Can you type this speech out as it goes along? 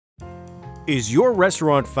Is your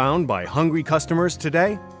restaurant found by hungry customers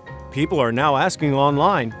today? People are now asking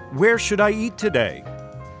online, where should I eat today?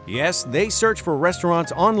 Yes, they search for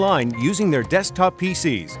restaurants online using their desktop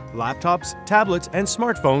PCs, laptops, tablets, and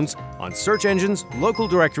smartphones on search engines, local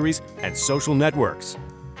directories, and social networks.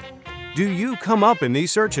 Do you come up in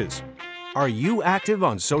these searches? Are you active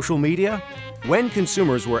on social media? When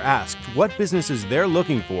consumers were asked what businesses they're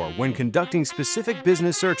looking for when conducting specific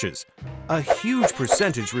business searches, a huge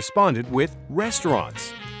percentage responded with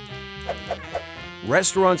restaurants.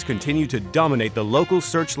 Restaurants continue to dominate the local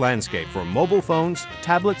search landscape for mobile phones,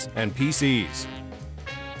 tablets, and PCs.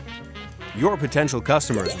 Your potential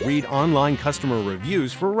customers read online customer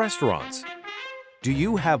reviews for restaurants. Do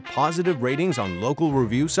you have positive ratings on local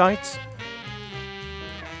review sites?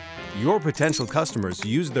 Your potential customers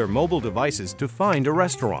use their mobile devices to find a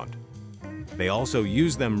restaurant. They also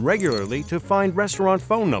use them regularly to find restaurant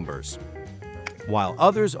phone numbers, while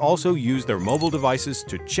others also use their mobile devices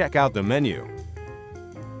to check out the menu.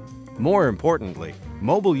 More importantly,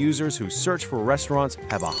 mobile users who search for restaurants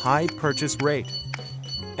have a high purchase rate.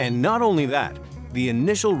 And not only that, the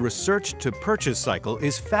initial research to purchase cycle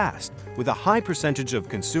is fast, with a high percentage of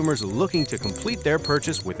consumers looking to complete their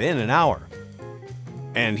purchase within an hour.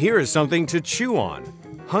 And here is something to chew on.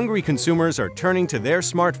 Hungry consumers are turning to their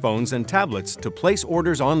smartphones and tablets to place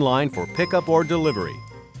orders online for pickup or delivery,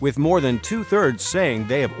 with more than 2/3 saying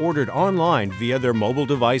they have ordered online via their mobile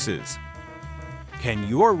devices. Can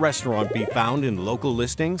your restaurant be found in local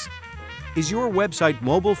listings? Is your website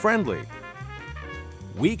mobile-friendly?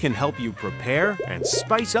 We can help you prepare and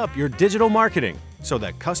spice up your digital marketing so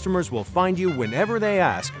that customers will find you whenever they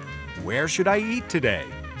ask, "Where should I eat today?"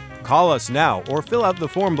 Call us now or fill out the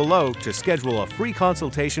form below to schedule a free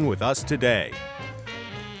consultation with us today.